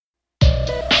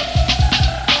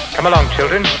Come along,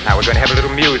 children. Now we're going to have a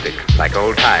little music, like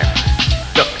old times.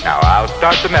 Look, now I'll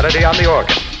start the melody on the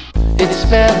organ. It's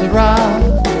Spare the Rock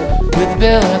with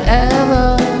Bill and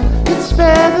Ella. It's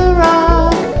Spare the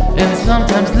Rock and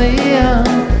sometimes Liam.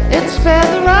 It's Spare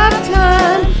the Rock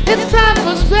time. It's time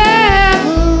for Spare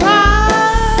the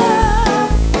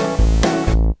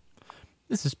Rock.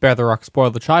 This is Spare the Rock, Spoil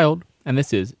the Child, and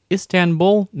this is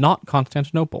Istanbul, not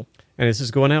Constantinople. And this is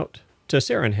going out to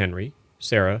Sarah and Henry.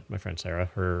 Sarah, my friend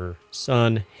Sarah, her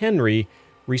son Henry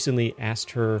recently asked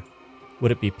her,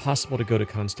 would it be possible to go to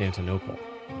Constantinople?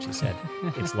 And she said,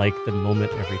 it's like the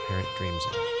moment every parent dreams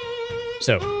of.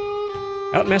 So,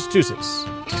 out in Massachusetts,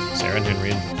 Sarah and Henry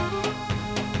and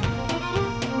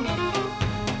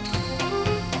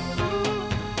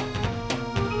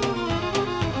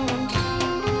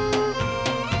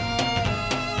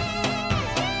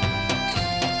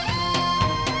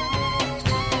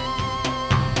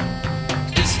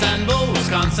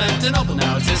Constantinople,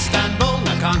 now it's Istanbul,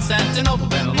 not Constantinople,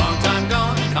 been a long time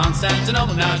gone.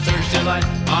 Constantinople, now it's Turkish delight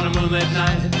on a moonlit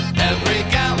night. Every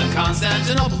gal in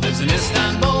Constantinople lives in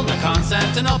Istanbul, not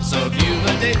Constantinople. So if you've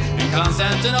a date in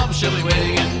Constantinople, she'll be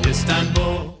waiting in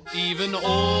Istanbul. Even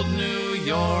old New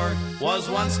York was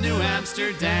once New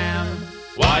Amsterdam.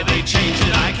 Why they changed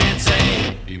it, I can't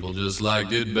say. People just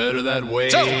liked it better that way.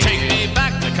 So take me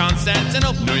back to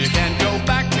Constantinople. No, you can't go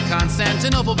back to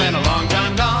Constantinople. Been a long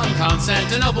time gone.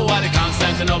 Constantinople, why did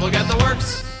Constantinople get the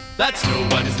works? That's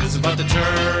nobody's business but the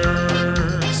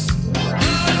Turks.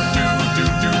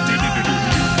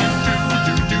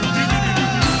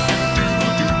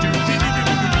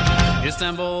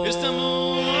 Istanbul,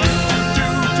 Istanbul.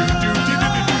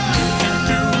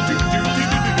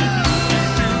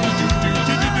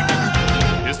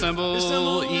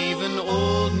 Istanbul, even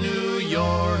old New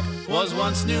York was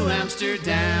once New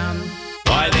Amsterdam.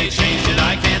 Why they changed it,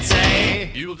 I can't say.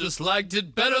 People just liked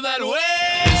it better that way.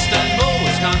 Istanbul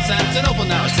was Constantinople,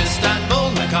 now it's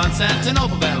Istanbul, not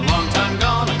Constantinople. Been a long time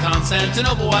gone.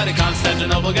 Constantinople, why did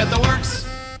Constantinople get the works?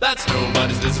 That's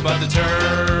nobody's business but the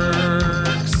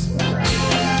Turks.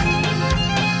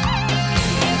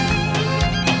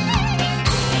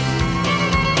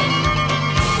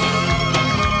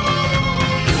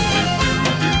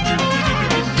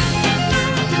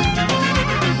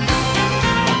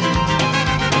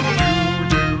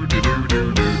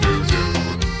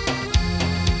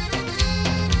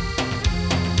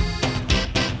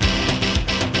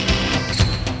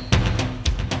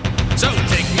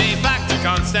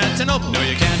 Constantinople, no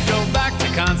you can't go back to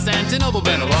Constantinople.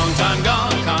 Been a long time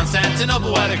gone.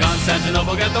 Constantinople, why did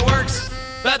Constantinople get the works?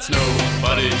 That's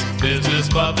nobody's business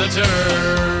but the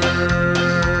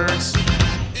Turks.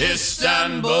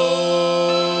 Istanbul.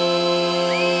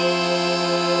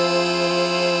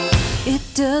 It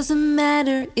doesn't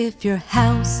matter if your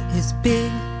house is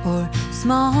big or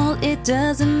small. It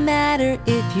doesn't matter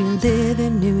if you live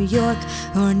in New York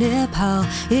or Nepal.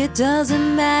 It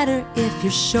doesn't matter if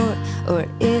you're short or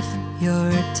if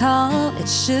you're tall. It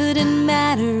shouldn't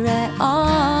matter at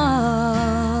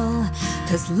all,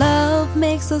 'cause love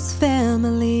makes us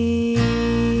family.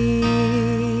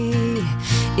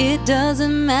 It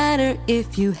doesn't matter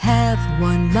if you have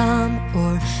one mom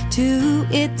or two.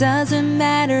 It doesn't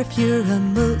matter if you're a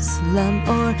Muslim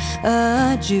or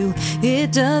a Jew.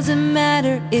 It doesn't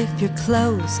matter if your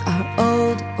clothes are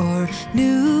old or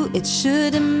new. It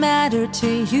shouldn't matter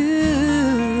to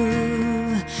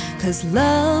you, 'cause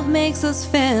love makes us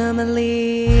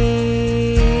family.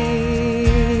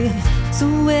 So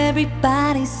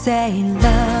everybody say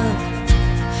love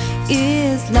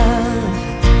is love.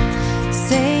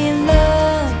 Saying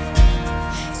love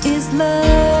is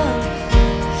love.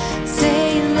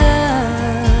 Saying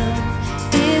love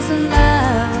is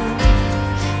love.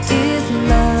 Is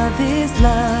love is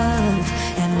love.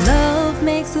 And love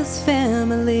makes us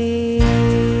family.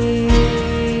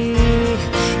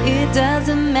 It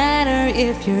doesn't matter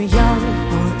if you're young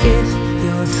or if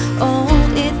you're old.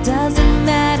 It doesn't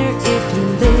matter if you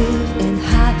live in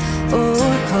hot or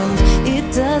cold. It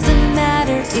doesn't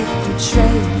matter if you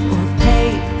trade or pay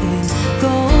in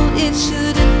gold. It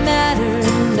shouldn't matter,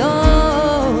 no,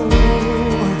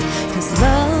 'cause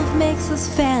love makes us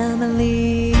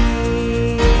family.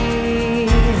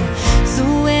 So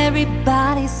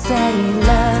everybody say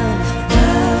love.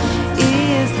 Love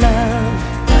is love.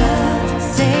 Love.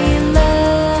 Saying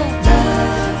love.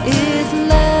 Love is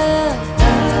love.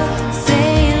 Love.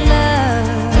 Saying love.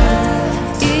 Love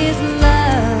is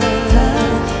love.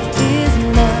 Love is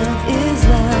love is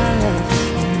love.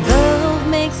 And love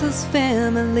makes us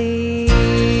family.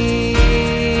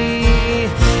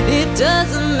 It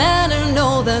doesn't matter, no,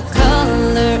 the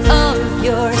color of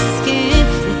your skin.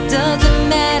 It doesn't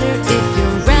matter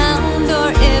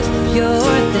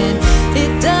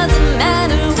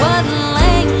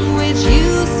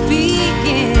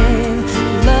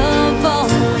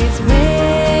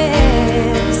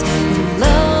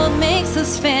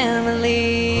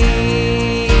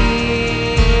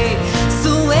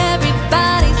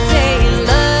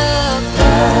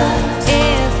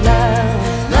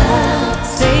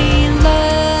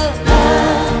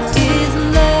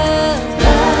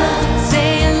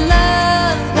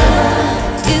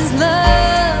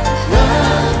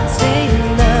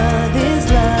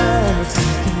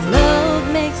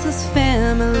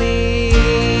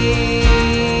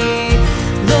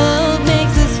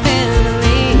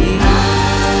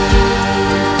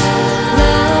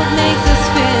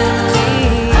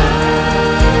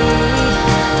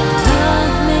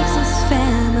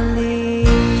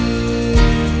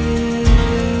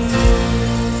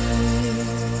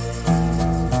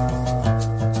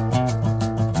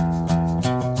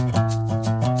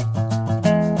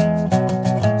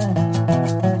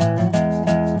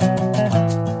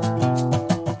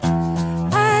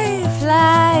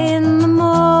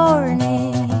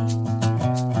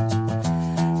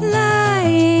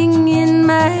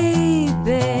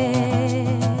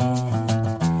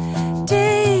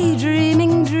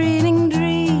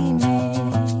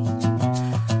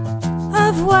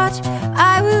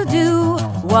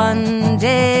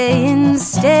someday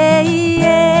instead.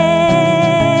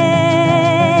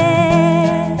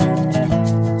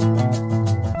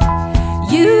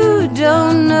 You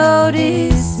don't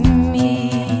notice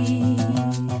me.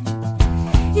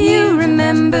 You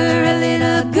remember a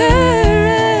little girl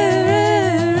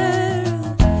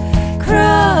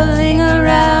crawling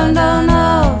around on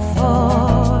all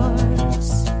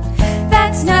fours.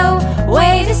 That's no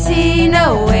way to see,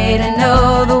 no way to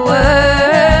know the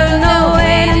world, no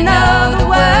way to know the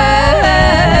world.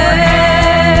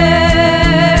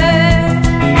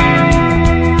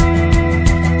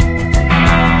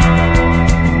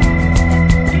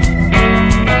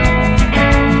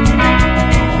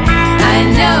 I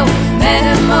know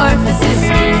metamorphosis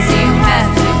means you have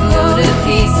to go to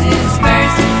pieces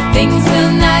first. Things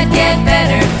will not get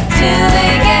better till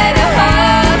they get a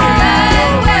whole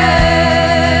lot worse.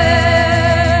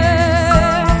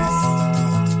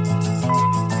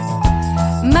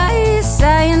 My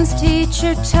science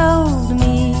teacher told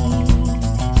me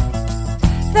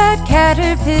that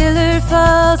caterpillar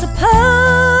falls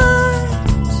apart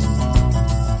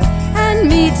and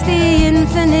meets the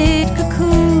infinite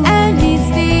cocoon. And meets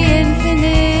the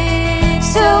infinite.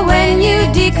 So when you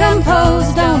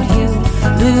decompose, don't you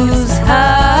lose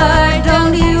heart,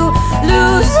 don't you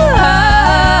lose heart.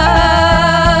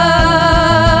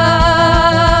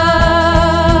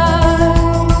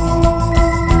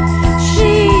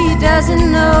 She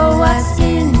doesn't know what's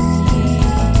in here.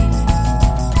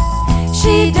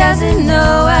 She doesn't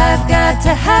know I've got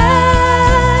to hide.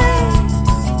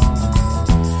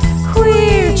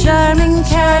 Queer, charming,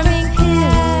 charming killer.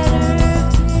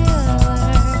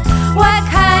 What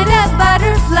kind of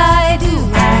butterfly do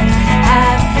I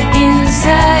have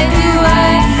inside? Do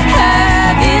I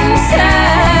have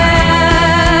inside?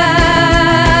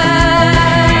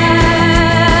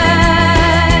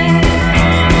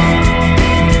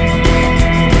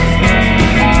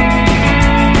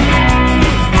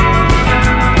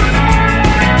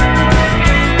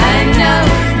 I know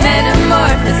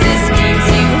metamorphosis means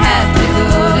you have to go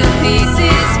to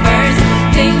pieces first.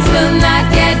 Things will not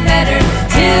get better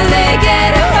till they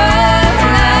get a whole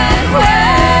lot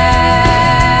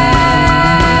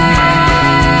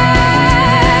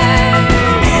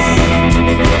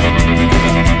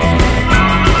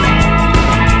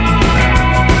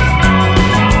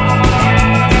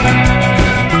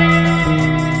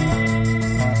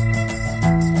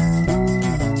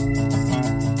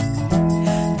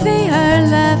They are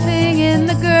laughing in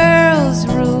the girls'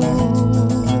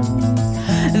 room.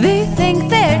 They think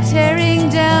they're tearing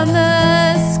down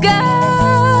the sky.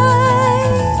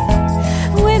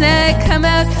 When I come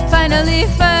out, finally,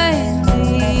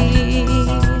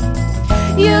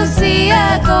 you'll see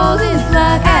a golden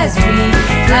flock as we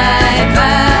fly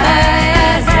by,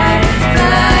 as I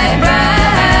fly by.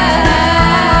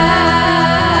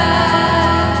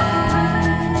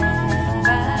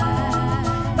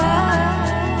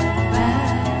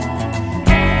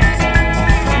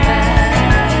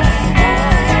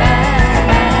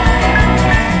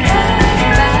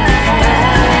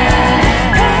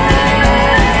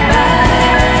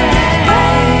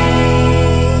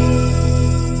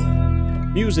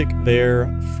 Music there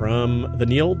from the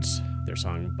Nields, their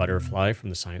song Butterfly from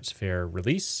the Science Fair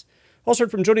release. Also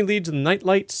heard from Joni Leeds and the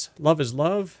Nightlights, Love is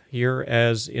Love. Here,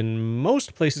 as in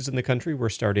most places in the country, we're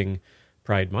starting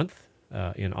Pride Month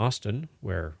in Austin,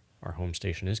 where our home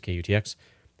station is, KUTX.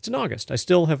 It's in August. I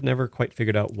still have never quite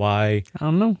figured out why I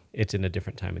don't know. it's in a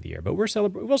different time of the year. But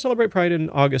we'll celebrate Pride in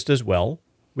August as well.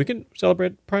 We can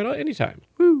celebrate Pride anytime.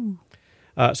 Woo!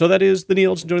 So that is the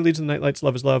Nields, Joni Leeds and the Nightlights,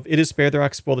 Love is Love. It is Spare the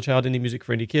Rock, Spoil the Child, Indie Music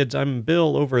for Indie Kids. I'm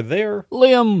Bill over there.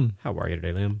 Liam. How are you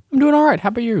today, Liam? I'm doing all right. How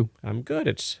about you? I'm good.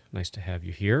 It's nice to have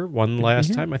you here. One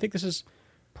last time. I think this is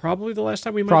probably the last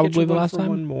time. We might Probably get you the on last for time.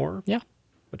 one more. Yeah.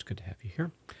 But it's good to have you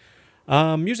here.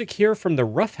 Music here from the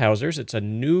Roughhousers. It's a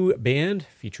new band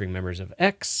featuring members of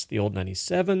X, the old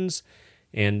 97s,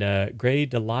 and Gray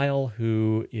Delisle,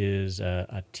 who is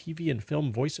a TV and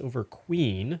film voiceover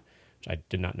queen, which I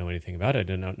did not know anything about. I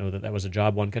did not know that was a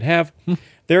job one could have.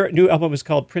 Their new album is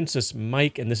called Princess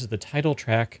Mike, and this is the title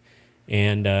track.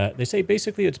 And they say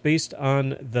basically it's based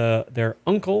on their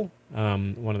uncle,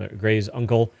 one of Gray's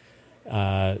uncle,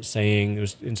 saying it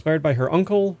was inspired by her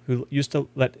uncle, who used to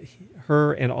let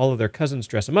her and all of their cousins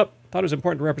dress him up. Thought it was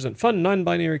important to represent fun,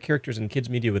 non-binary characters in kids'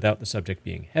 media without the subject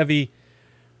being heavy.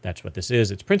 That's what this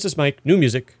is. It's Princess Mike, new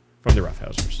music from the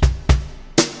Roughhousers.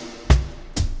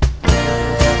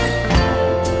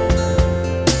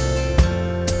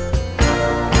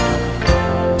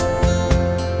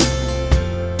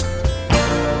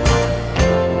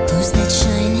 Who's that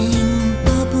shining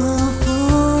bubble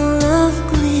full of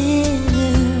glitter?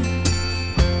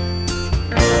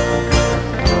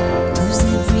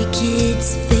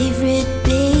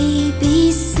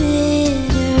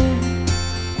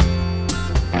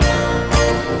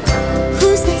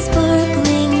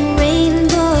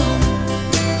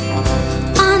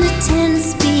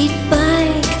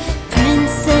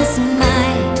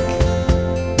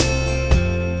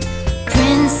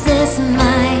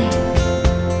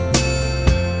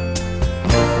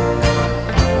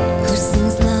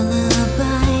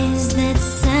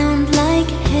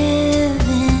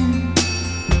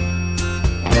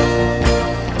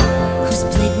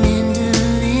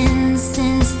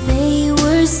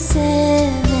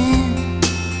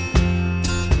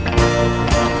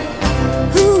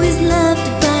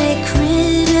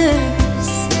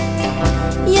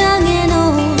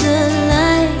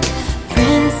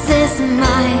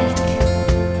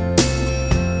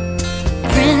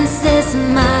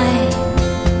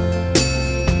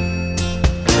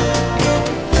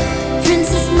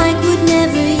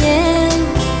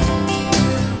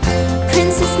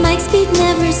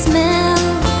 every smell.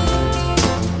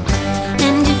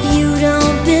 And if you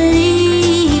don't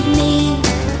believe me,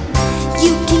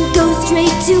 you can go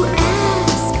straight to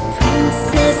ask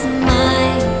Princess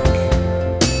Mike.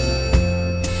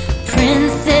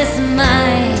 Princess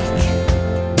Mike.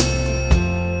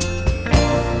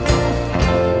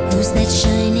 Who's that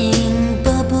shining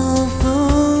bubble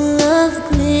full of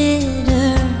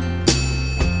glitter?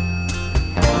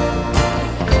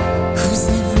 Who's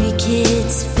every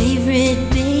kid's favorite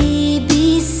babysitter?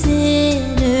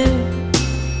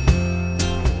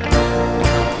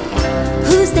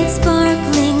 Who's that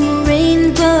sparkling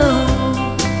rainbow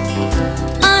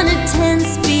on a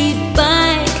 10-speed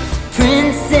bike?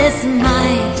 Princess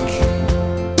Mike.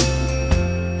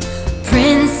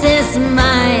 Princess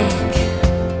Mike.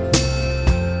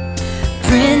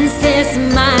 Princess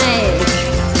Mike.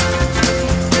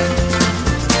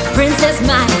 Princess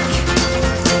Mike.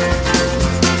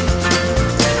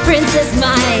 Princess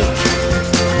Mike.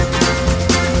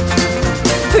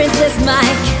 Princess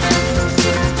Mike.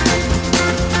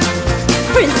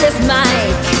 Princess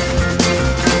Mike.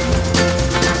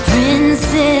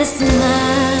 Princess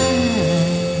Mike.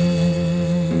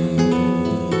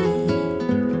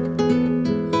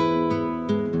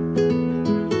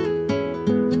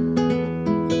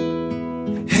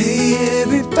 Hey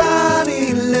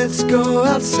everybody, let's go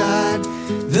outside.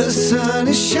 The sun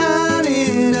is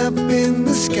shining up in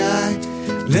the sky.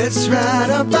 Let's ride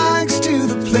our bikes to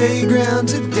the playground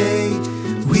today.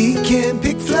 We can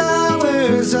pick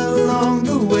flowers along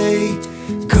the way.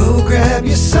 Go grab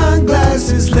your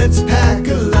sunglasses, let's pack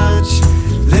a lunch.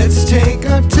 Let's take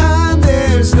our time,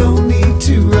 there's no need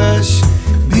to rush.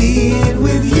 Being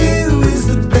with you is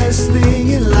the best thing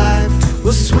in life.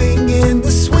 We'll swing in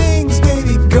the swings,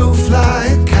 baby, go fly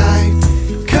a kite.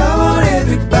 Come on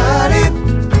everybody,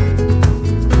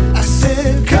 I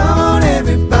said come on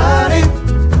everybody.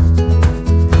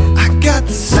 I got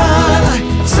the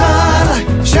sunlight, sunlight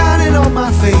shining on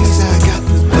my face. I got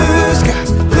the blue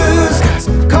skies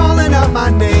calling out my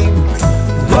name.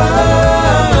 Whoa,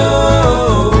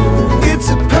 it's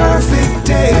a perfect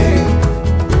day.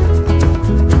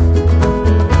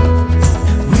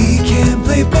 We can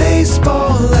play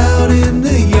baseball out in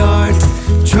the yard,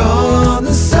 draw on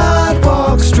the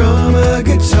sidewalk, strum a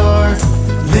guitar,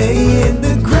 lay in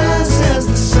the grass as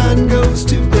the sun goes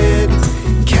to bed,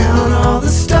 count all the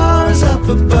stars up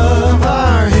above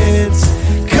our heads.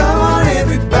 Come on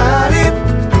everybody,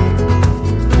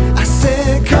 I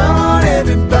said come on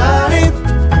everybody.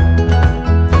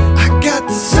 I got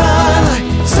the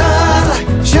sunlight,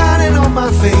 sunlight shining on my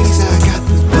face. I got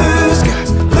the blue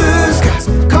skies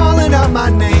calling out my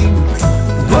name.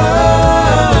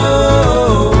 Whoa,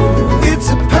 it's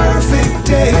a perfect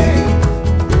day.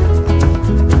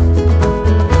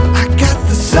 I got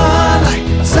the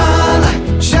sunlight,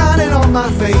 sunlight shining on my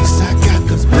face. I got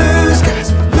the blue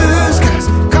skies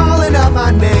calling out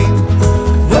my name.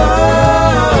 Whoa,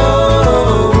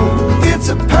 it's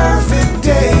a perfect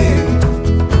day.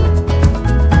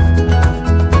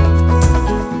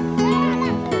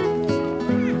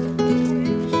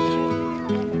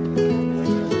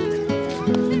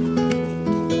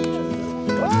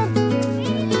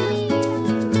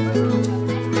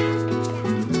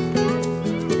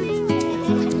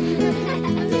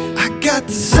 I got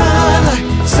the sunlight,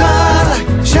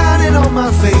 sunlight shining on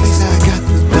my face. I got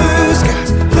the blue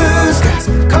skies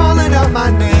calling out my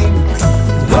name.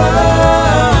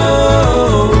 Whoa,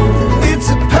 it's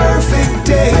a perfect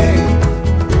day.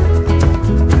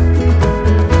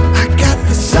 I got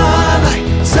the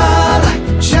sunlight,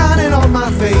 sunlight shining on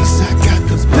my face. I got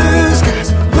those blue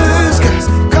skies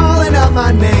calling out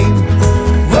my name.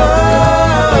 Whoa,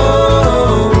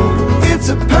 it's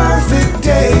a perfect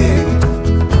day.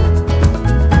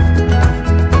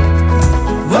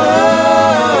 Whoa,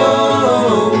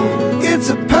 it's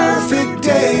a perfect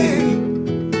day.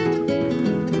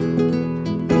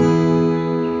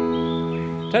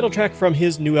 Title track from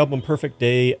his new album, Perfect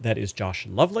Day. That is Josh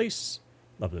Lovelace.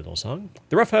 Lovely little song.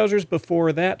 The Roughhousers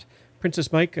before that.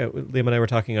 Princess Mike, Liam and I were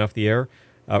talking off the air.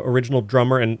 Original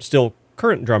drummer and still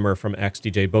current drummer from X,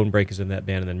 DJ Bonebreak is in that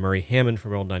band. And then Murray Hammond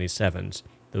from Old 97s.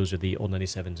 Those are the Old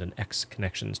 97s and X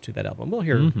connections to that album. We'll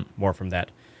hear more from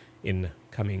that in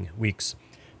coming weeks.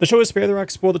 The show is Spare the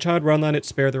Rock, Spoil the Child. We're online at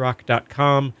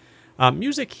sparetherock.com.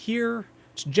 Music here,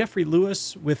 it's Jeffrey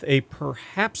Lewis with a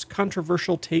perhaps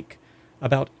controversial take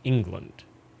about England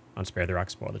on Spare the Rock,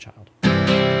 Spoil the Child.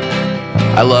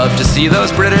 I I love to see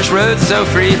those British roads so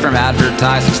free from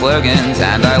advertising slogans,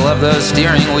 and I love those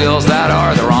steering wheels that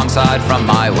are the wrong side from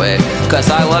my way.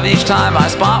 Cause I love each time I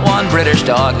spot one British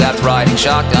dog that's riding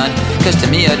shotgun. Cause to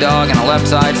me a dog in a left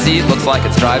side seat looks like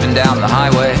it's driving down the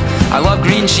highway. I love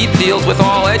green sheep fields with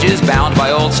all edges, bound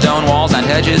by old stone walls and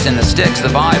hedges. In the sticks, the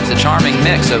vibe's a charming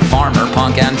mix of farmer,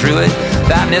 punk, and druid.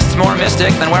 That mist's more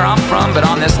mystic than where I'm from, but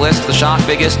on this list, the shock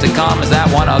biggest to come is that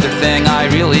one other thing I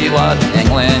really love in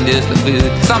England is the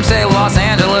food. Some say Los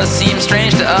Angeles seems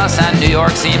strange to us, and New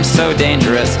York seems so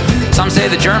dangerous. Some say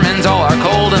the Germans all are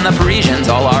cold and the Parisians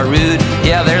all are rude.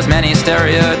 Yeah, there's many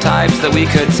stereotypes that we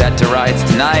could set to rights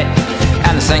tonight.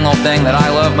 And the single thing that I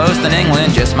love most in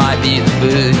England just might be the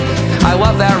food. I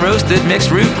love that roasted mixed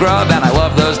root grub, and I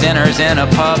love those dinners in a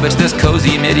pub. It's this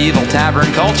cozy medieval tavern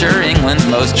culture England's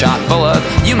most chock full of.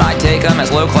 You might take them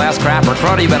as low-class crap or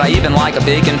cruddy, but I even like a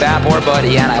bacon bap or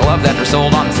buddy. And I love that they're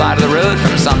sold on the side of the road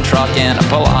from some truck in a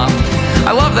pull-off.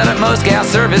 I love that at most gas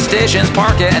service stations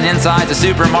park it, and inside the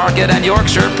supermarket and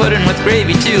Yorkshire pudding with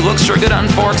gravy too looks sure good on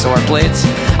forks or plates.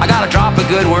 I gotta drop a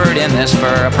good word in this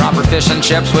for a proper fish and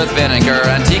chips with vinegar.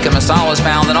 And tikka masala's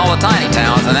found in all the tiny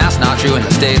towns, and that's not true in the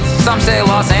States. Some say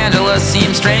Los Angeles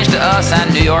seems strange to us,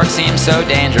 and New York seems so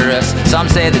dangerous. Some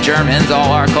say the Germans all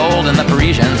are cold and the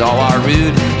Parisians all are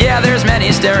rude. Yeah, there's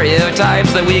many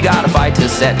stereotypes that we gotta fight to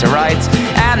set to rights.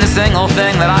 And the single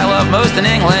thing that I love most in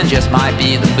England just might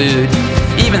be the food.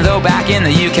 Even though back in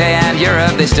the UK and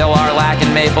Europe they still are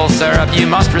lacking maple syrup, you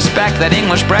must respect that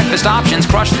English breakfast options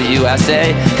crush the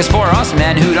USA. Cause for us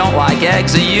men who don't like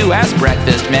eggs, a US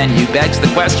breakfast menu begs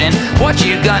the question, what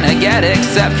you gonna get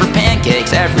except for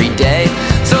pancakes every day?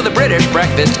 So the British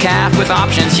breakfast calf with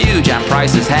options huge and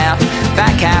prices half.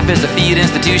 That calf is a feed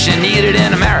institution needed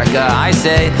in America, I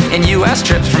say. In US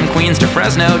trips from Queens to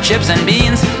Fresno, chips and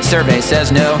beans, survey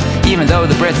says no. Even though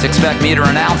the Brits expect me to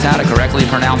renounce how to correctly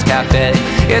pronounce cafe.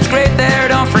 It's great there,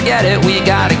 don't forget it, we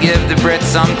gotta give the Brits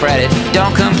some credit.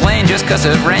 Don't complain just cause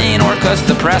of rain or cause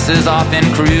the press is often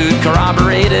crude.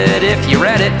 Corroborate it if you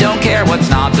read it, don't care what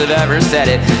snobs have ever said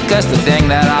it. Cause the thing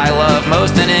that I love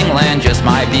most in England just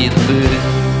might be the food.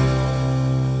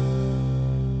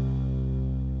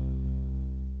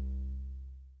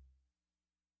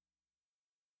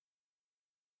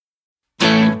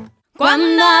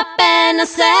 Cuando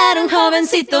apenas era un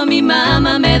jovencito, mi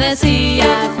mamá me decía,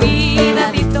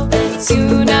 cuidadito, si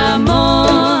un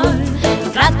amor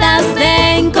tratas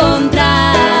de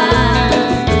encontrar.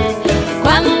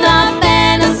 Cuando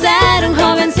apenas era un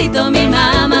jovencito, mi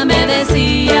mamá me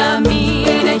decía,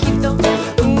 mira hijito,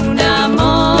 un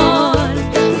amor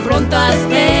pronto has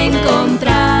de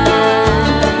encontrar.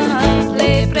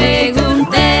 Le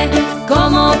pregunté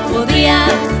cómo podría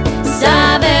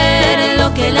saber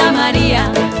lo que la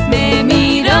María me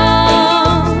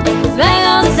miró,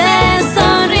 luego se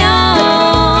sonrió.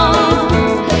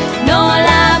 No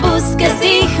la busques,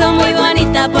 hijo, muy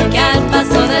bonita, porque al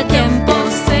paso del tiempo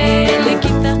se le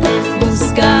quita.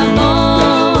 Busca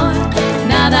amor,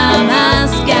 nada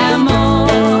más que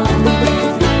amor.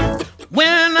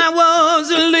 When I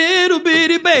was a little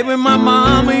bitty baby, my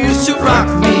mama used to rock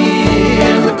me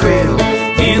in the cradle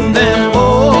in them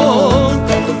old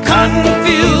cotton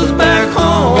fields back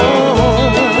home.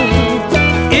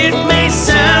 It may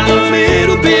sound a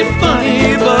little bit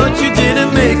funny, but you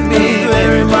didn't make me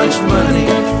very much money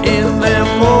in them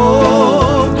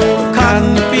old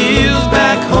cotton fields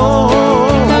back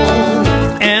home.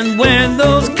 And when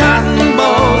those cotton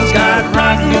balls got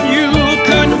rotten, you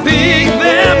couldn't pick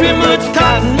very much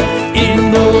cotton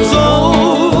in those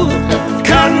old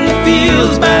cotton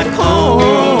fields back home.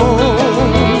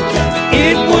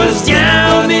 It was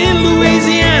down in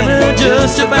Louisiana,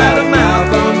 just about a mile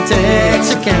from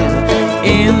Texarkana,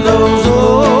 in those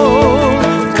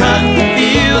old cotton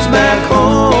fields back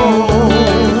home.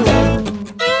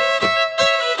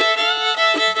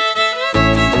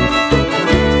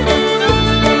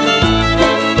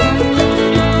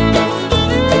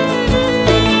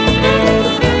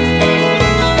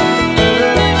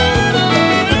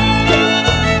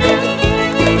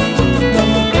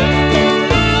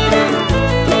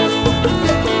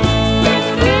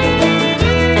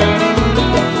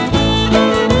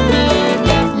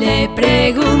 Le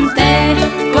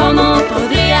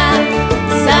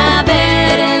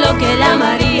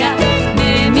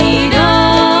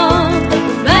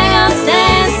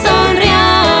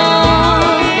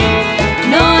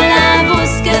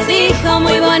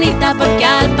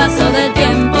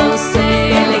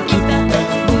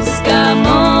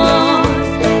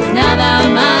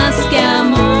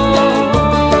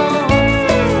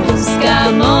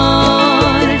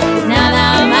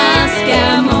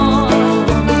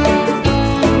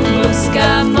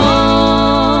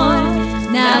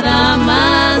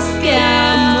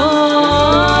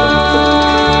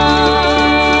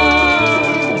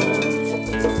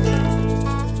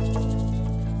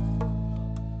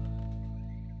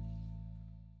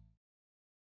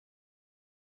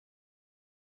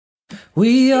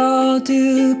We all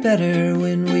do better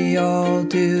when we all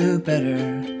do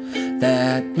better.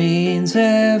 That means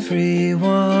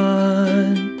everyone.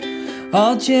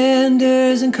 All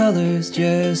genders and colors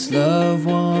just love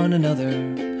one another.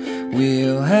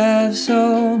 We'll have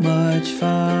so much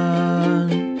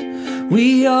fun.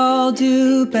 We all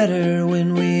do better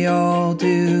when we all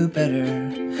do better.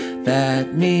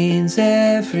 That means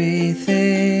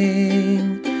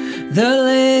everything. The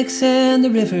lakes and the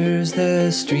rivers,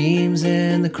 the streams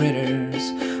and the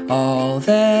critters, all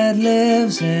that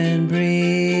lives and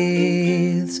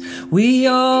breathes. We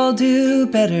all do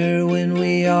better when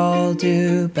we all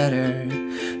do better.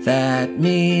 That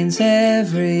means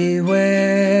everywhere.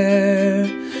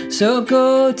 So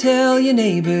go tell your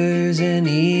neighbors and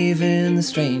even the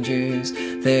strangers,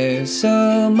 there's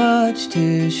so much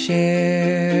to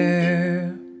share.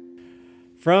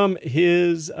 From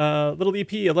his little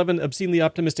EP, 11 Obscenely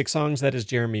Optimistic Songs, that is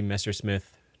Jeremy Messersmith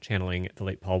channeling the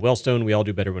late Paul Wellstone. We all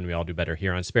do better when we all do better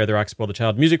here on Spare the Rock, Spoil the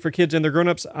Child. Music for kids and their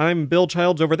grown-ups. I'm Bill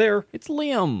Childs over there. It's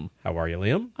Liam. How are you,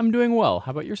 Liam? I'm doing well.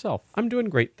 How about yourself? I'm doing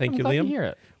great. Thank you, glad Liam. to hear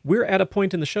it. We're at a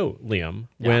point in the show, Liam,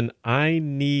 when I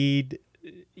need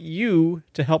you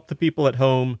to help the people at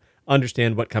home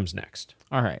understand what comes next.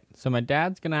 All right. So my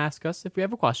dad's going to ask us if we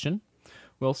have a question.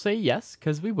 We'll say yes,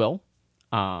 because we will.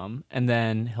 And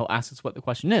then he'll ask us what the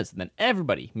question is. And then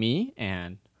everybody, me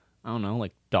and, I don't know,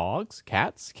 like dogs,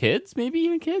 cats, kids, maybe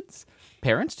even kids,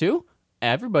 parents too,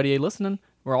 everybody listening,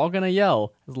 we're all going to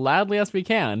yell as loudly as we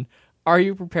can, "Are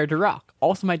you prepared to rock?"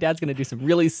 Also, my dad's going to do some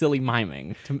really silly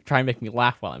miming to try and make me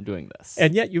laugh while I'm doing this.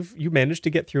 And yet you managed to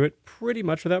get through it pretty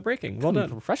much without breaking. Well done.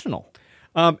 Professional.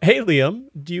 Hey, Liam,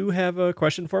 do you have a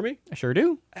question for me? I sure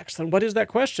do. Excellent. What is that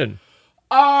question?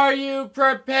 Are you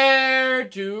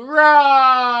prepared to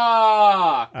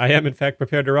rock? I am, in fact,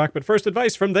 prepared to rock, but first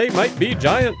advice from They Might Be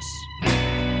Giants.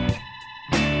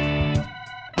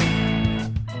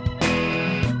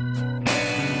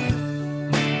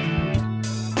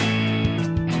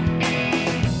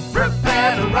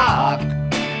 Prepare to rock.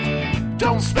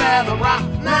 Don't spare the rock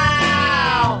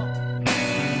now.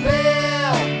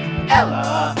 Bill,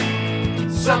 Ella,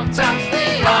 sometimes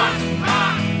they are.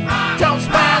 Don't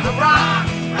spare the rock.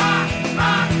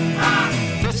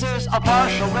 This is a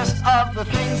partial list of the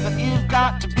things that you've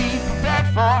got to be prepared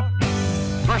for.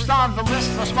 First on the list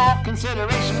for small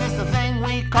consideration is the thing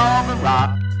we call the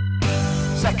rock.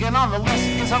 Second on the list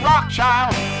is a rock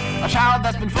child, a child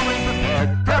that's been fully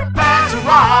prepared. Prepare to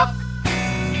rock.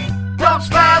 Don't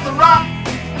spare the rock.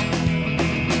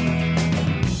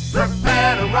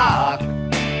 Prepare to rock.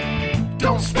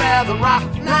 Don't spare the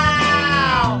rock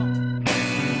now.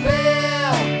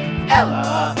 Bill,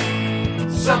 Ella,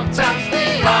 sometimes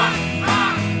they are.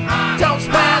 Don't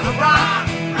spare the rock.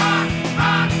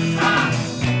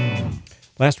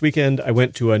 Last weekend, I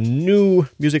went to a new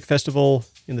music festival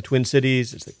in the Twin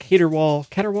Cities. It's the Caterwall.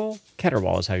 Caterwall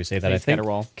is how you say that, I think.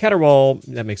 Caterwall. Caterwall,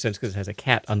 that makes sense because it has a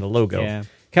cat on the logo. Yeah.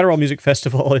 Caterwall Music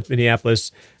Festival in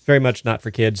Minneapolis. Very much not for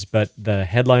kids, but the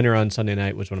headliner on Sunday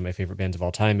night was one of my favorite bands of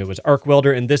all time. It was Arc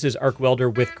Welder, and this is Arc Welder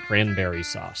with Cranberry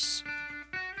Sauce.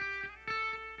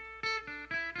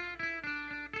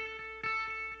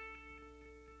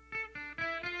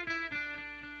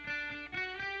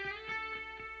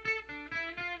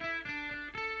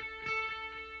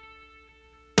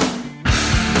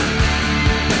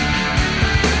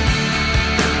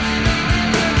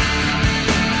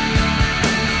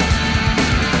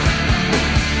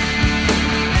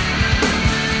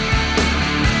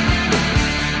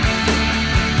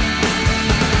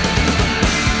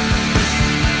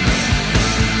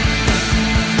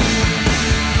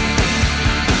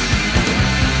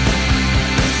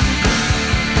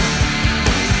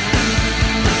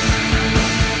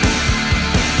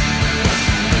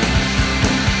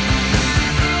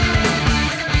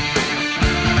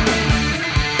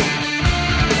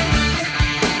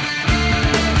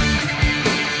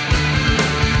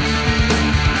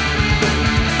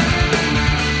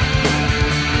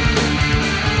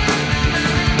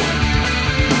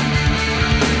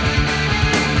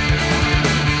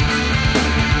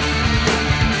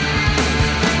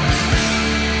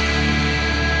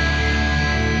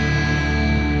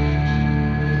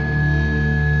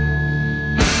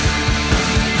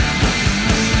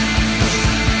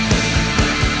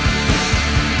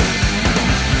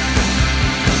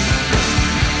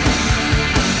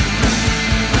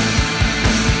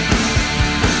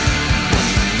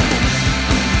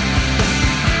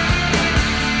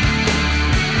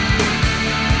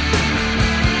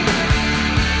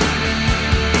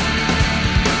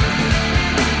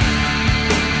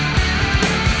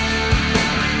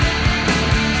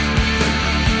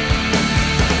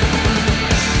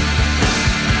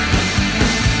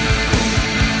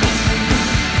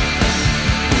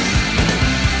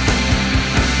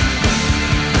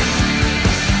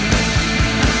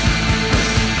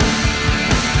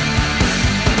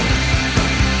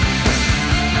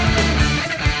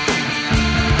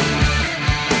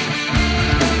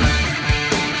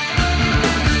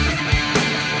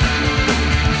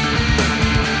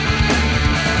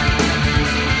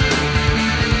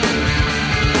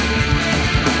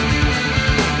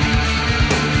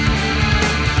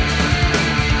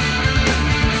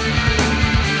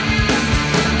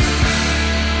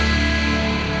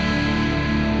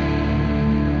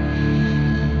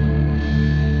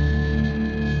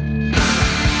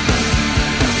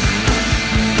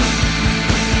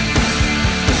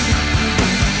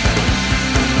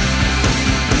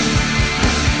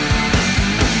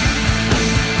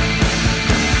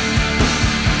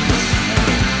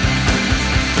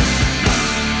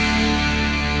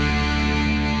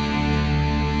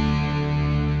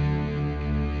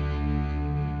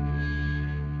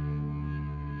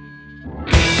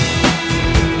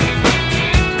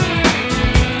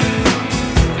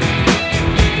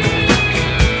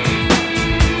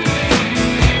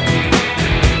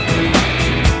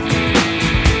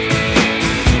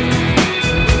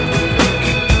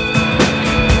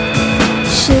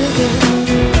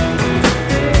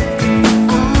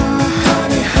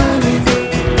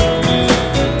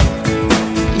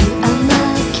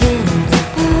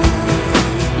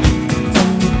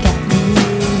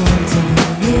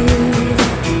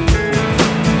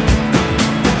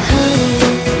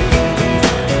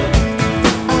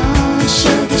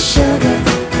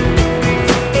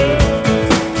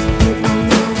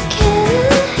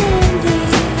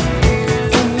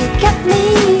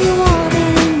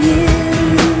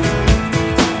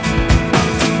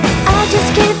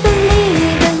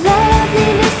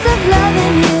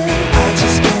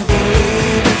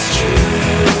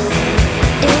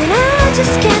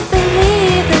 can't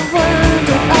believe the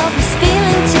wonder of this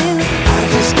feeling too. I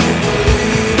just can't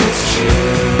believe it's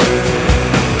true.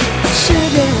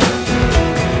 Sugar,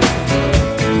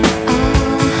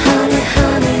 oh honey,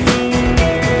 honey,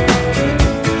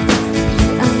 you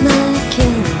are my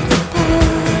candy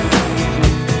boy,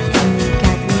 and you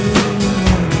got me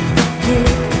wanting you.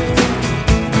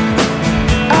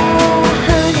 Oh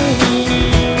honey,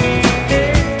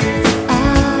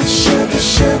 oh sugar,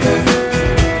 sugar,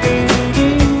 you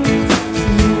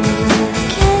are my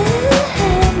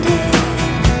candy,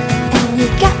 and you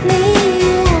got me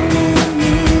wanting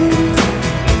you.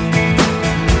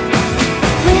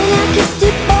 When I kissed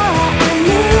you, boy, I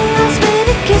knew how sweet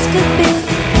a kiss could be.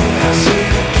 How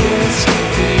sweet a kiss could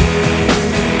be.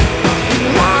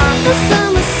 Like the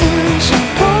summer sunshine,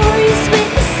 pour your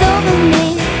sweetness over me.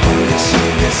 Pour your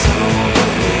sweetness over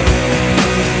me.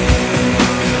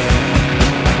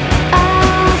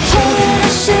 Ah, pour a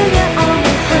little sugar on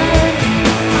me, honey.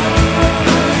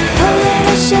 Pour a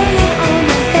little sugar on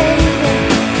me, baby.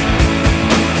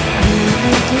 You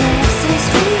make love so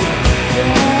sweet,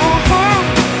 yeah.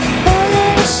 Pour a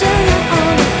little sugar on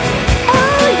me,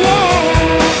 oh yeah.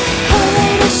 Pour a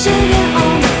little sugar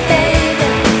on me, baby.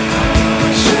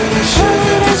 Sugar, Pour a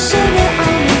little sugar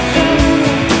on me,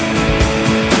 honey.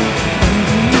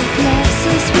 You make love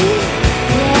so sweet,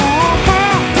 yeah.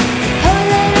 Pour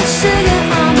a little sugar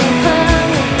on me,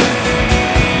 honey.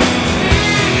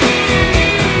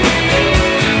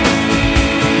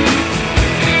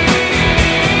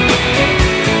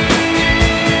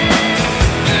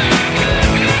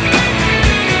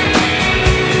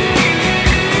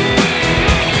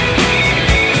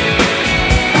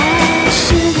 Oh,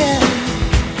 sugar,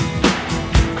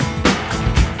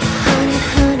 honey,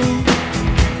 honey,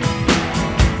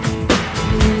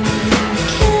 you are my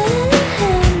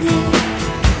candy,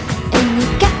 and you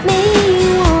got me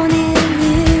wanting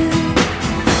you.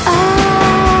 Oh,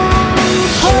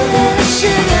 pour a little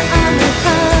sugar on me,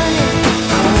 honey.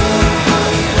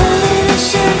 Pour a little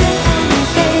sugar on me,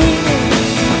 baby.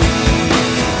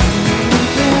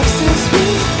 Love so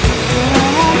sweet, yeah.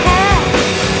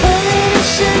 Pour a little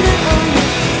sugar on me,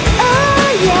 oh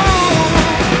yeah.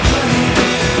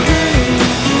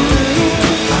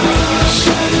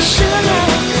 Sugar, sugar,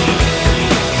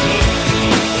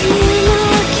 you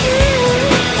my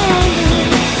candy,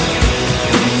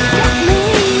 got me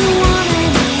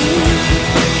wanting you.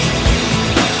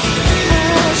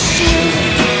 Oh, sugar,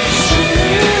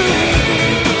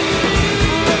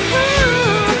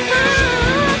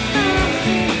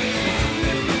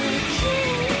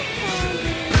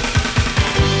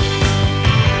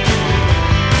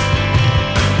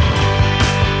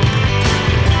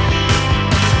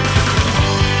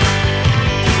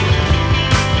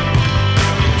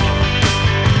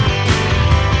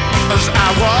 As I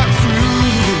walk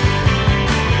through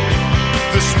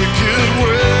this wicked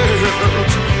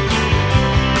world,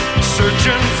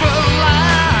 searching for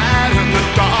light in the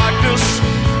darkness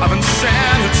of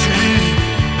insanity,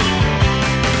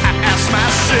 I ask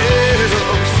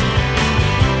myself,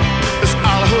 is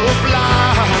all hope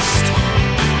lost?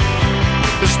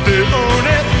 Is there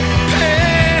only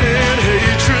pain and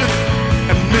hatred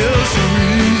and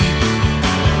misery?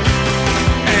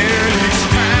 And each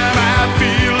time I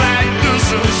feel like this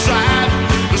inside,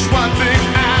 there's one thing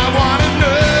I wanna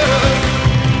know.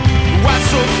 What's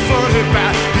so funny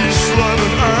about peace, love,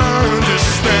 and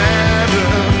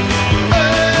understanding?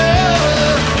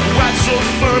 Oh, what's so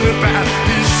funny about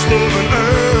peace, love, and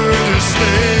understanding?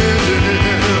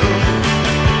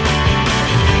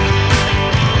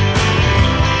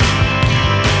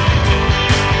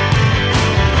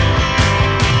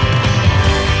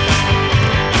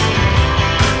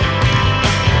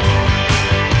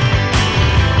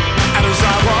 And as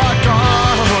I walk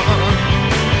on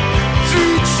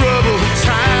through troubled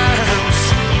times,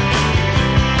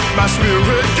 my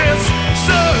spirit gets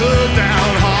so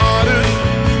downhearted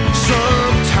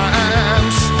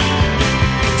sometimes.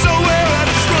 So where I'd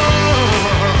have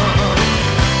strong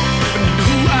and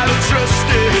who I'd have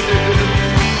trusted,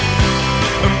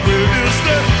 and where is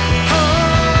the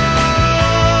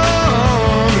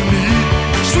harmony,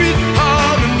 sweet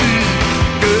harmony?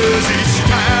 'Cause each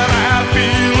time I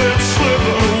feel it slip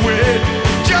away,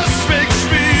 just makes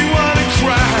me wanna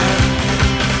cry.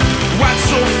 What's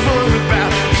so fun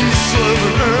about peace, love,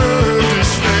 and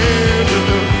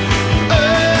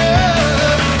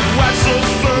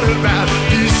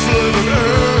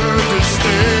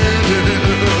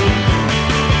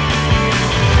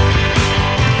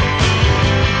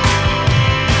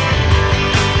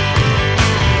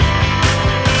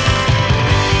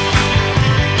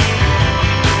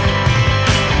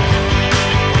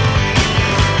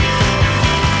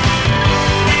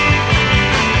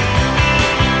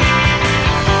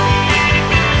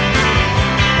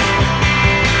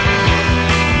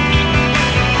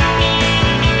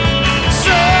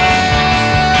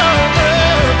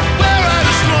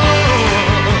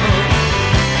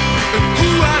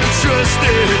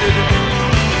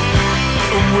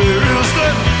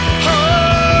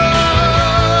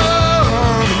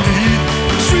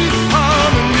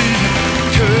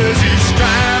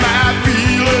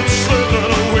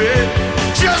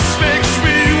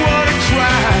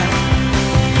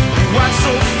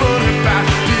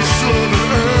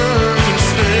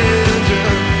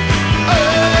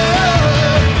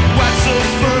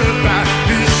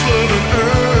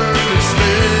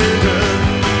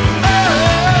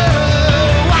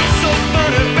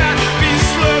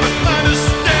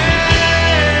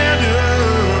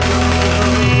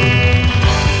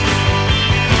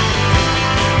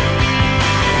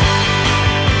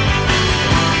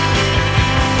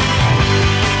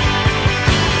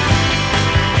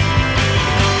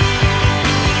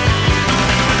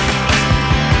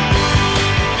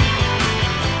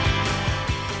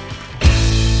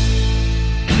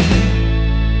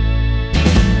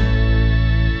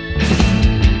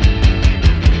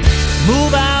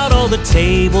Move out all the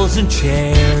tables and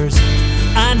chairs.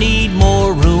 I need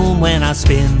more room when I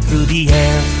spin through the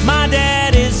air. My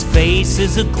daddy's face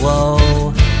is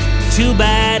aglow. Too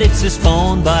bad it's his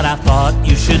phone, but I thought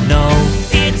you should know.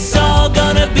 It's all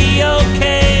gonna be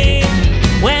okay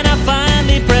when I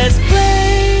finally press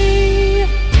play.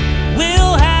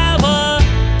 We'll have a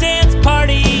dance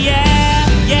party, yeah,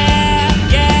 yeah,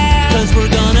 yeah. 'Cause we're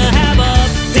gonna have a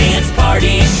dance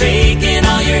party, shaking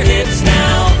all your hips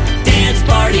now. Dance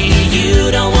party, you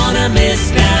don't wanna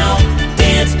miss now.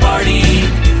 Dance party,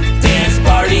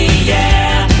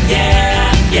 yeah,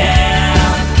 yeah, yeah.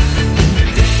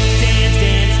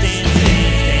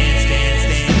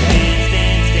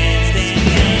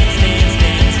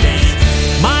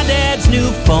 My dad's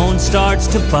new phone starts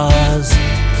to buzz.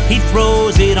 He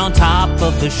throws it on top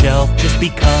of the shelf just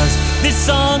because this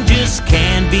song just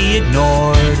can't be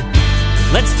ignored.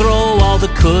 Let's throw all the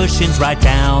cushions right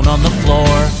down on the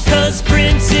floor, 'cause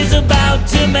Prince is about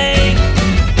to make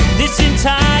this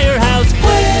entire house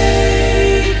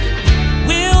quake.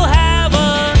 We'll have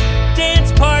a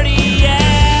dance party,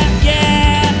 yeah,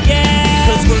 yeah, yeah.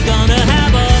 'Cause we're gonna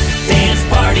have a dance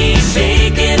party,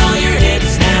 shaking all your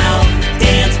hips now.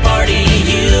 Dance party,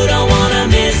 you don't wanna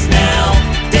miss now.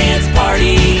 Dance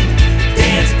party,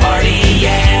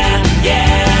 yeah,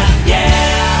 yeah,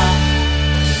 yeah.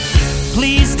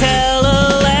 Please tell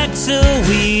Alexa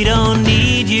we don't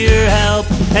need your help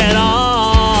at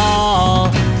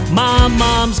all. My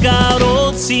mom's got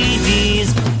old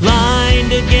CDs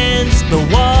lined against the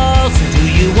walls. Do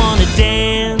you wanna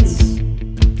dance?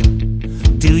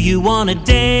 Do you wanna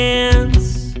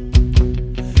dance?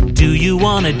 Do you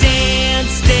wanna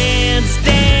dance, dance,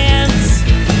 dance?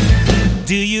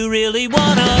 Do you really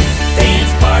wanna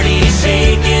dance party,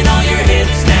 shaking all your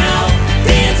hips now?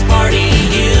 Dance party,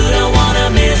 you don't wanna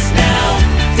miss now.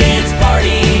 Dance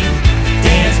party,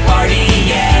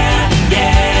 yeah,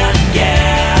 yeah,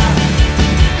 yeah.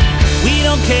 We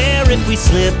don't care if we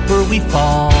slip or we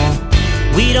fall.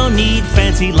 We don't need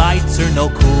fancy lights or no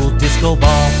cool disco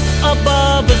ball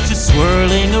above us just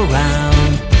swirling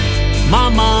around. My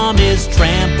mom is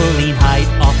trampoline height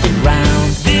off the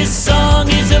ground. This song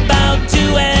is about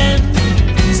to end,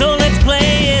 so let's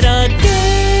play it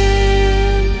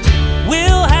again.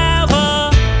 We'll have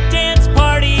a dance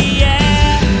party,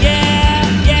 yeah, yeah,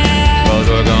 yeah. 'Cause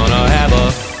we're gonna have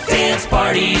a dance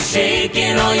party,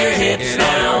 shaking all your hips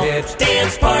now.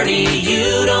 Dance party,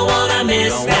 you don't wanna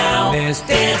miss now. Dance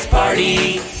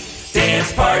party,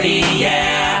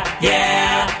 yeah,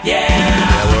 yeah,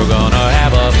 yeah. We're gonna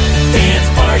have a dance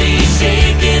party,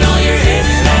 shaking all your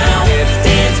hips now.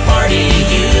 Dance party,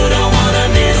 you don't wanna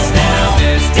miss now.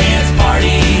 Dance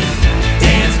party,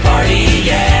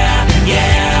 yeah,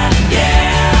 yeah, yeah.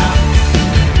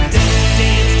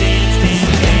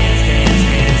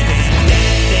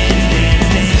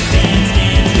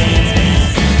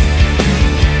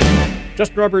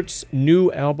 Justin Roberts'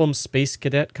 new album, Space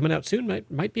Cadet, coming out soon.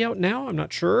 Might be out now, I'm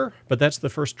not sure. But that's the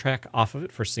first track off of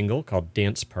it for single, called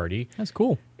Dance Party. That's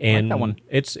cool. And I like that one.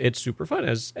 It's super fun,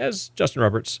 as Justin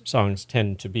Roberts' songs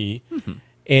tend to be. Mm-hmm.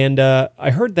 And I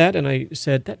heard that, and I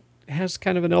said, that has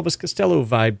kind of an Elvis Costello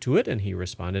vibe to it. And he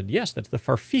responded, yes, that's the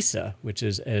Farfisa, which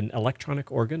is an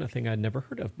electronic organ, a thing I'd never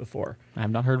heard of before. I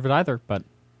have not heard of it either, but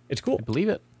it's cool. I believe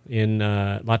it. In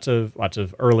lots of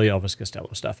early Elvis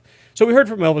Costello stuff. So we heard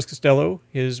from Elvis Costello,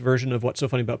 his version of What's So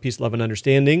Funny About Peace, Love, and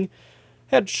Understanding.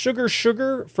 Had Sugar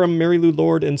Sugar from Mary Lou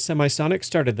Lord and Semisonic.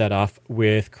 Started that off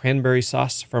with Cranberry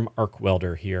Sauce from Arc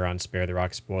Welder here on Spare the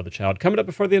Rock, Spoil the Child. Coming up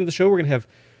before the end of the show, we're going to have,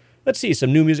 let's see,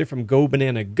 some new music from Go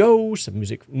Banana Go, some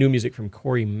new music from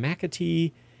Corey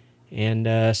McAtee, and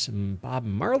some Bob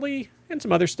Marley, and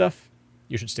some other stuff.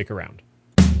 You should stick around.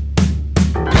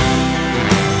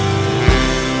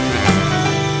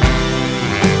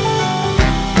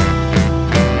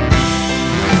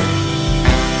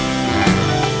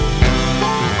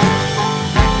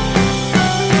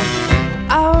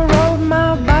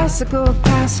 Bicycle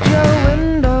past your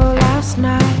window last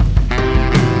night.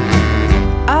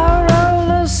 I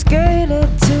roller skated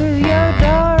to your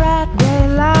door at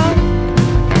daylight.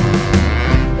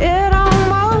 It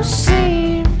almost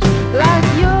seems like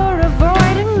you're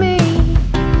avoiding me.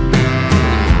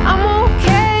 I'm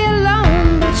okay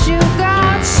alone, but you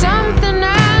got something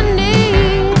I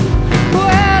need. Well,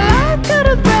 I got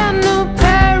a brand new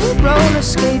pair of roller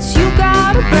skates. You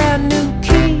got a brand new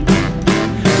key.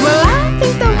 Well, I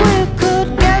think that we could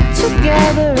get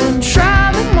together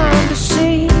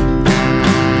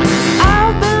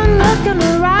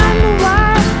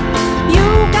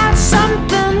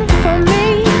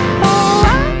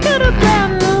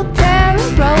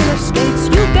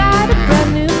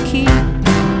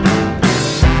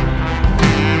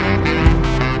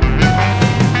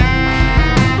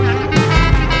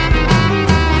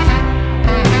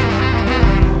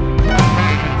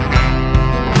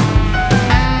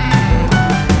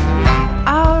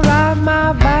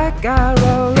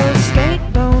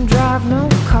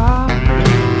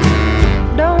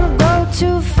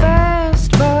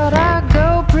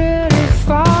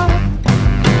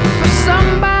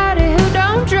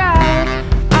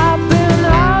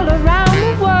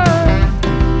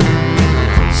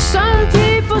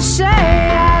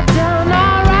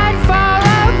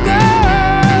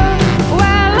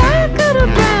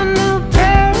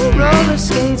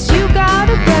skates. You got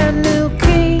a brand new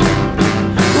key.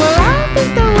 Well, I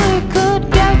think that we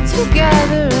could get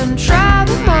together and try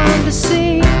them on to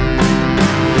see.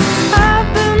 I've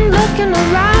been looking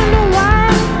around a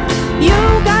while. You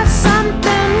got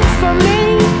something for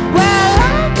me. Well,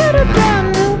 I got a brand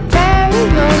new pair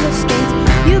of roller skates.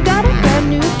 You got a brand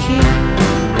new key.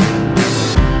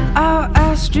 I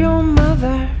asked your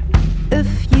mother if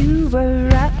you were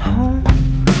at home.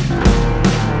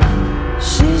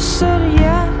 She said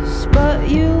yes, but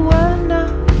you were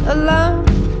not alone.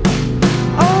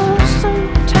 Oh,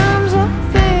 sometimes I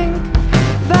think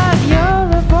that you're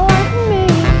avoiding me.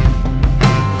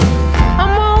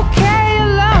 I'm okay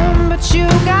alone, but you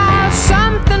got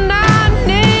something I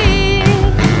need.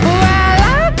 Well,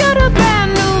 I got a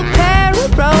brand new pair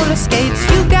of roller skates.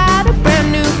 You got a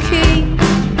brand new key.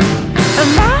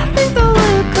 And I think that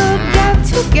we could get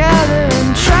together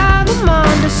and try them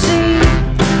on to see.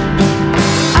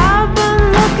 I've been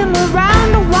looking around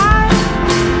a while.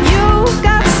 You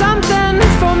got something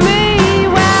for me.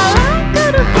 Well, I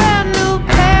got a brand new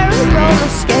pair of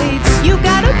roller skates. You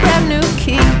got a brand new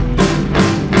key.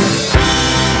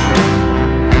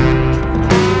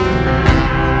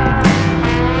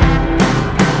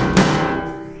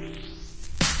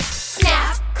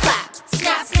 Snap, clap,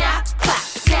 snap, snap, clap,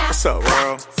 snap. What's up,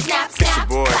 world? Snap, It's your snap,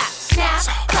 boy. clap, snap,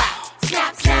 clap,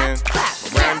 snap, Jen, snap, clap,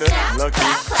 snap, Miranda, snap, Lucky,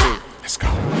 clap, clap. too. Let's go.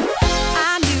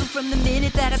 I knew from the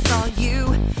minute that I saw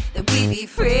you that we'd be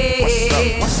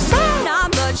friends.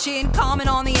 Not much in common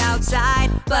on the outside,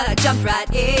 but I jumped right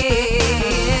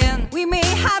in. We may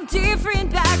have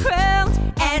different backgrounds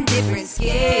and different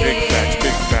skills, Big facts,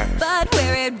 big facts. but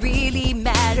where it really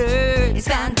matters is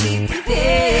found deep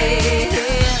within.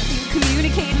 You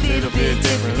communicate a little bit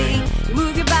differently. You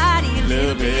move your body a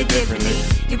little bit differently.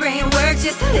 Your brain works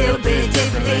just a little bit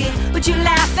differently. But you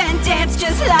laugh and dance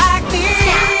just like me.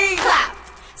 Snap, clap,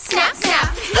 snap,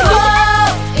 snap.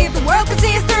 Oh, if the world could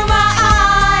see us through my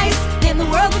eyes, then the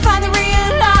world would finally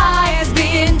realize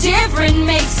being different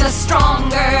makes us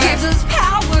stronger. Gives us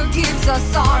power, gives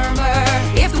us armor.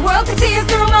 If the world could see us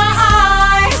through my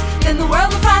eyes, then the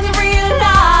world would finally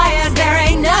realize there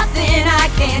ain't nothing I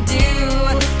can't do.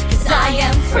 'Cause I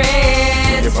am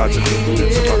friends You're about to with do you.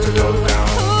 this, about to go down.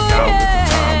 Now,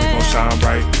 time we gon' shine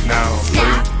bright now.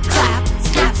 Snap, clap,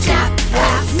 snap, snap,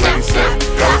 clap, snap, Ready, snap, set,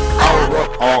 clap, go.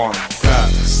 clap. All on. Clap,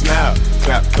 snap,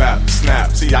 clap, clap,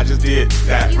 snap. See, I just did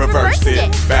that. You Reversed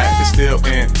it. Back, it's still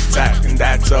intact, and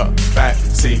that's a fact.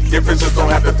 See, differences don't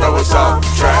have to throw us off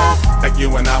track. Like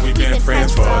you and I, we've been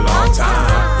friends for a long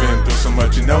time. Been through so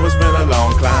much, you know it's been a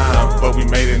long climb. But we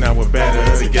made it, now we're better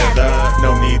together.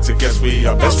 No need to guess, we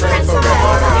are best friends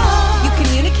forever. You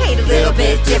communicate a little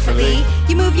bit differently.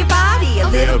 You move your body a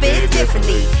little bit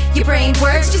differently. Your brain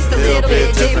works just a little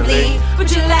bit differently. But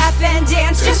you laugh and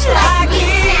dance just like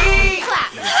me.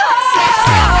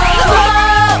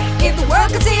 Oh, if the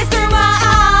world could see us through my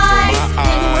eyes,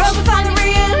 then the world would finally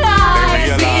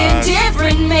realize being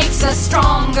different makes us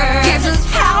stronger. Gives us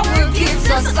power, gives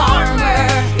us armor.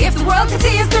 If the world could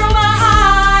see us through my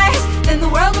eyes, then the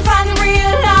world would finally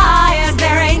realize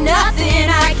there ain't nothing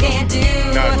I can't do.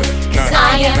 'Cause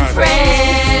I am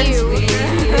friends with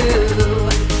you.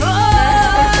 Oh,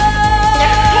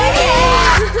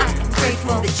 I'm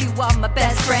grateful that you are my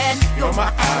best friend. You're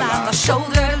my ally, my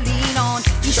shoulder to lean on.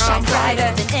 You shine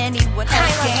brighter than anyone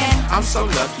else can. I'm so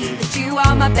lucky. That you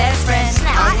are my best friend.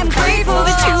 I am grateful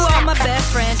that you are my best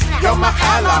friend. You're my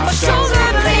ally, my shoulder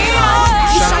to lean on.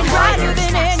 You shine brighter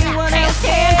than anyone else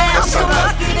can. I'm so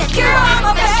lucky that you are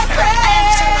my best friend.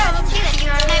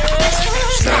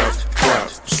 Snap, clap,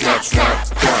 snap, snap,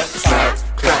 clap, snap,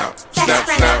 clap, snap,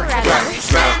 snap, clap,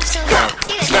 snap, clap,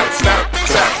 snap, snap,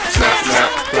 clap, snap, snap,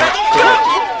 clap, clap.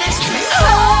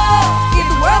 Oh, if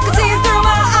the world could see us through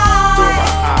my eyes,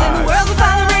 then the world would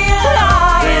finally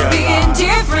realize being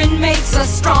different makes us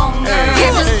stronger.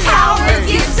 Gives us power,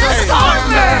 gives us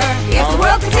armor. If the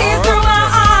world could see us through my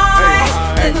eyes,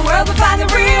 then the world would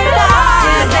finally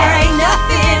realize there ain't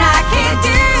nothing I can't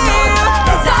do.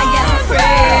 'Cause I am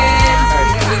friends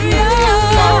with you.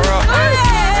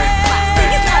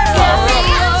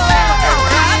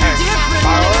 Different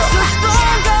makes us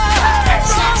stronger.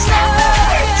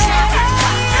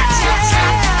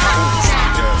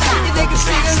 If they could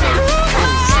see us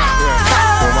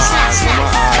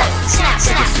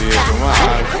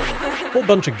Whole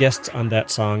bunch of guests on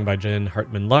that song by Jen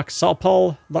Hartman Luck, Saul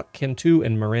Paul, Luck Cantu,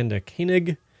 and Miranda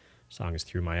Koenig. Song is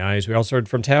Through My Eyes. We also heard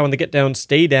from Tao and the Get Down,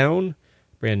 Stay Down.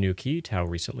 Brand new key. Tao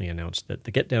recently announced that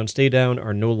the Get Down, Stay Down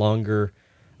are no longer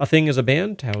a thing as a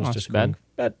band. Tao's Oh, just too bad.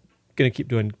 going to keep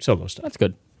doing solo stuff. That's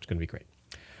good. It's going to be great.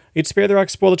 It's Spare the Rock,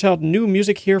 Spoil the Child. New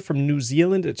music here from New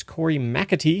Zealand. It's Corey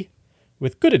McAtee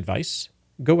with good advice.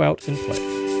 Go out and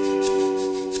play.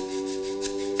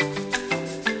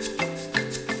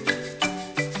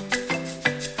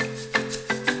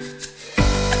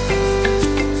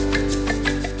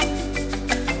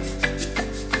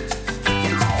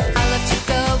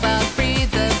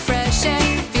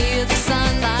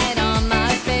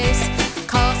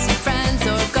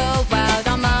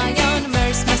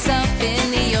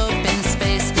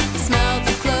 Smell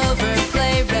the clover,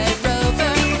 play Red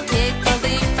Rover, kick a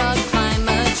leaf, climb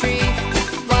a tree.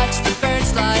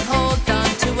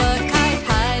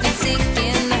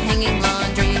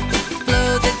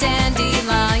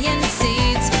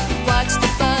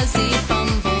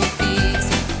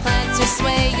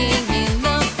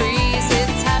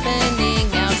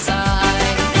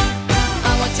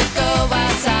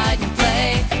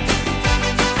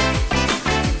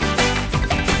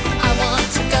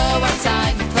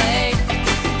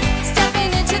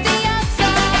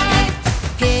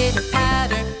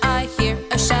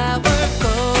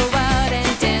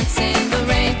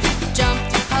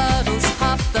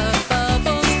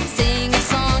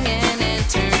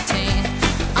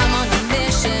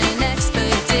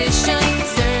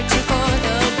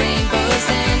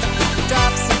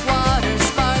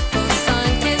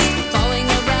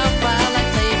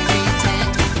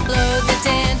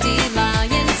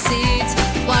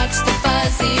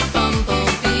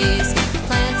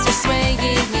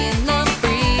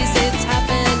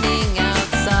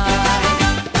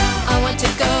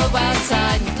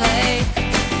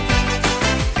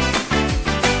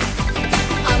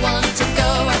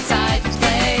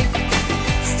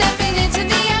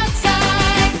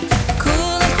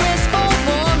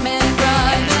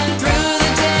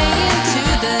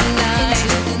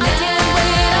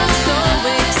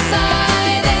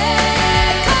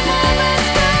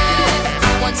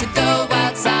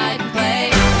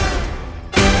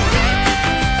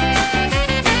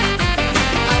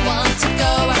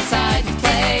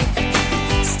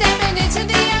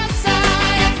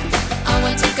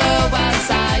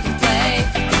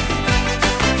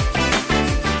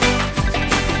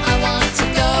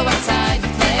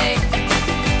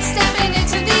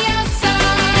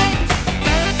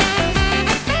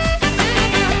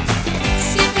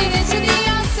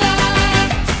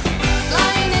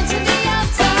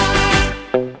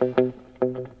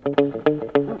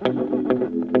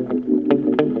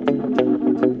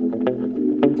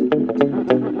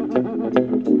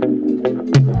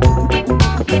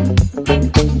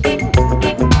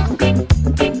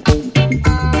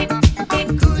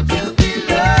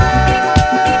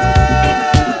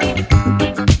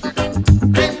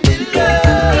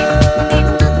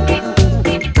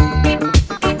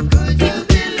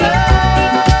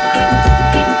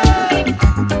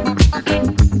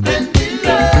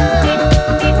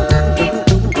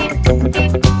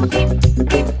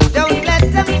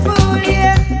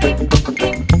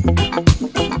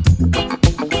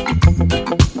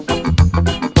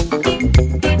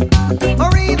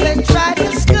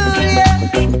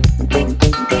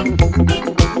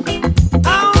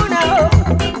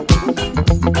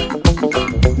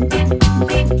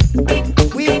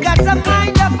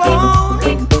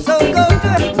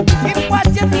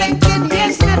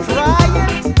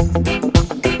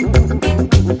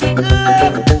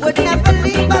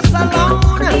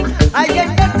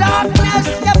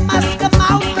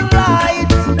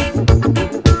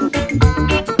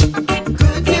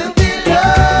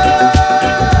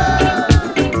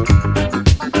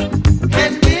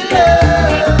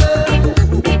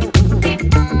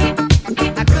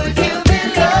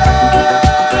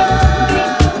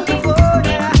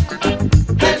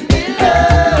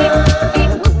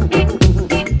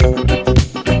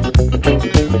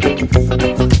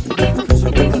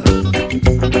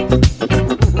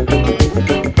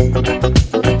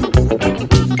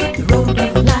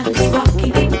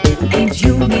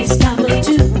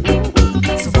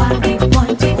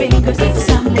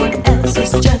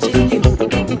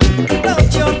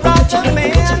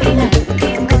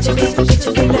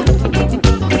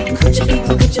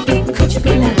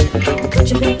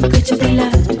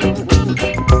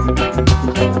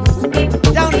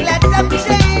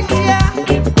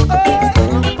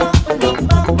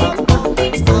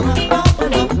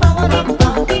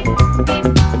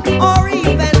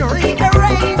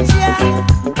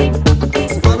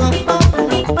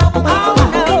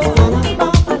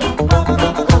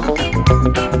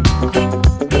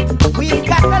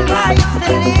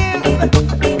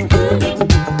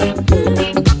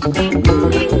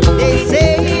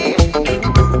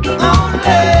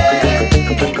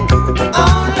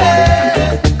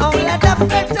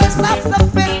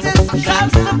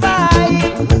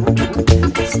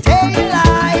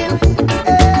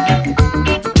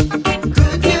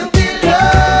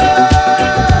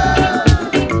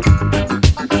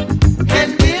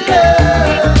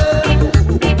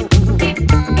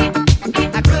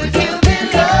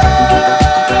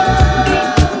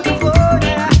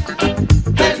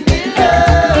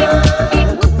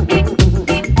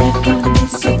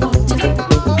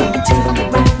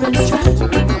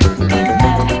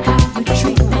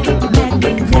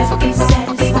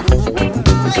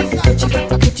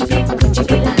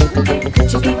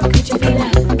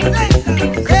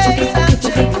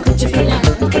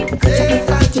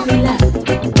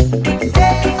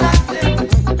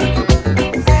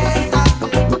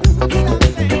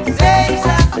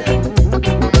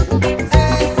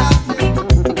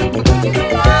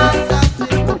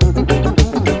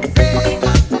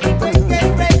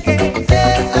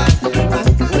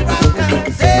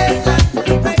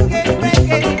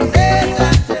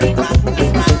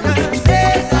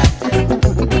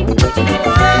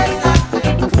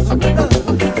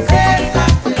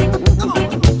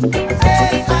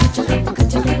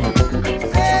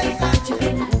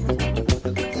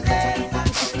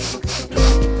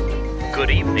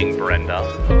 Good evening, Brenda.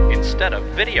 Instead of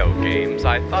video games,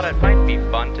 I thought it might be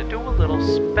fun to do a little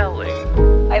spelling.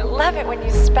 I love it when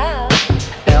you spell.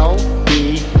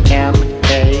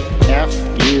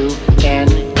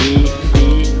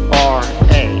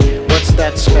 Lemafunabra. What's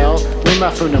that spell?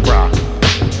 Lemafunabra.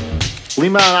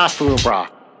 Lemafunabra.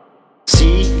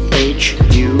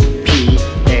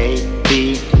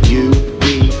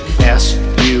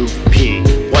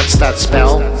 CHUPABUBSUP. What's that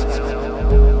spell?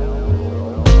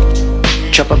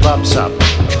 Chupa-bub-sup.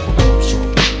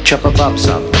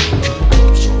 Chupa-bub-sup.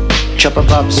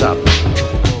 Chupa-bub-sup.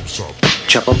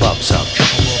 Chupa-bub-sup.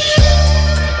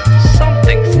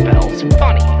 Something spells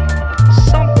funny.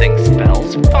 Something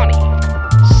spells funny.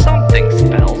 Something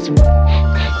spells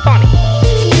funny.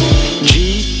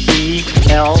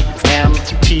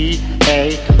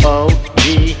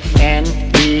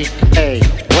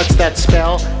 GELMTAOGNBA. What's that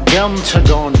spell?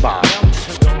 Gem-to-gonba.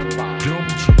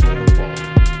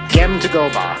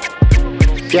 Gem-to-go-ba.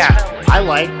 Yeah, I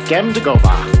like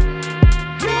Gem-to-go-ba.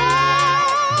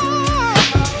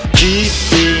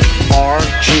 GERGRERERE.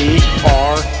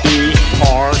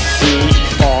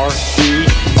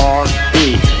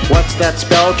 What's that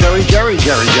spell? Jerry. Jerry.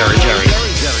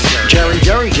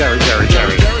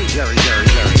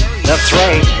 That's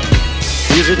right.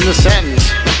 Use it in a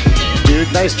sentence.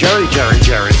 Dude, nice Jerry.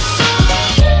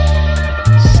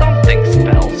 Something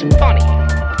spells funny.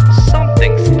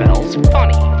 Something spells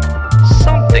funny.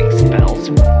 Something spells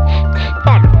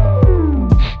funny.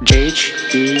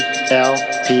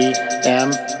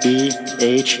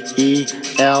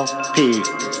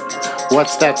 HELPMEHELP.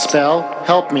 What's that spell?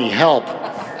 Help me, help.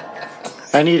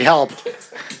 I need help.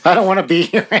 I don't want to be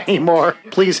here anymore.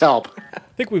 Please help. I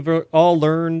think we've all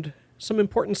learned some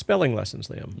important spelling lessons,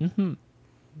 Liam. Mm-hmm.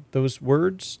 Those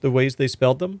words, the ways they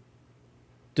spelled them,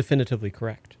 definitively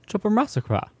correct.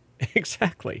 Chupa-masakra.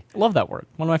 Exactly. Love that word.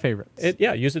 One of my favorites.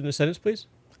 Use it in a sentence, please.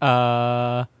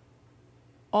 Oh,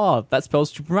 that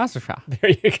spells Chupa-masakra.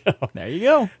 There you go. There you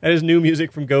go. That is new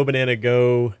music from Go Banana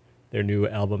Go. Their new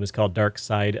album is called Dark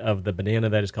Side of the Banana.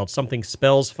 That is called Something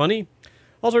Spells Funny.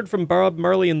 Also heard from Bob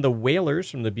Marley and the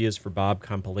Wailers from the B is for Bob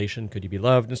compilation, Could You Be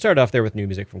Loved? And started off there with new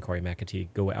music from Corey McAtee,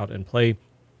 Go Out and Play.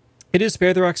 It is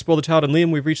Spare the Rock, Spoil the Child, and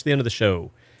Liam, we've reached the end of the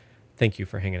show. Thank you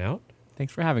for hanging out.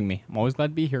 Thanks for having me. I'm always glad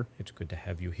to be here. It's good to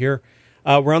have you here.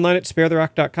 We're online at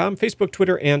sparetherock.com, Facebook,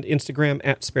 Twitter, and Instagram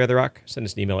at sparetherock. Send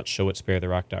us an email at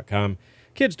show@sparetherock.com.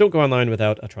 Kids, don't go online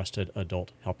without a trusted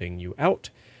adult helping you out.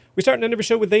 We start and end every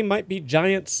show with They Might Be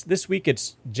Giants. This week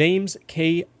it's James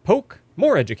K. Polk.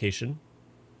 More education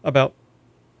about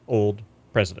old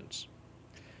presidents.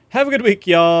 Have a good week,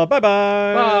 y'all.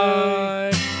 Bye-bye.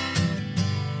 Bye.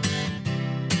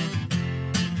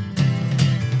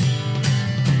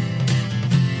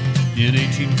 In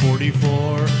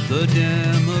 1844, the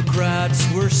Democrats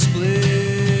were split.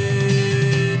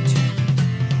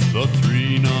 The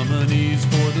three nominees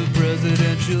for the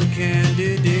presidential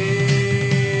candidate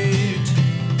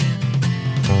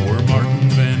were Martin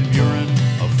Van Buren,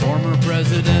 a former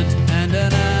president and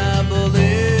an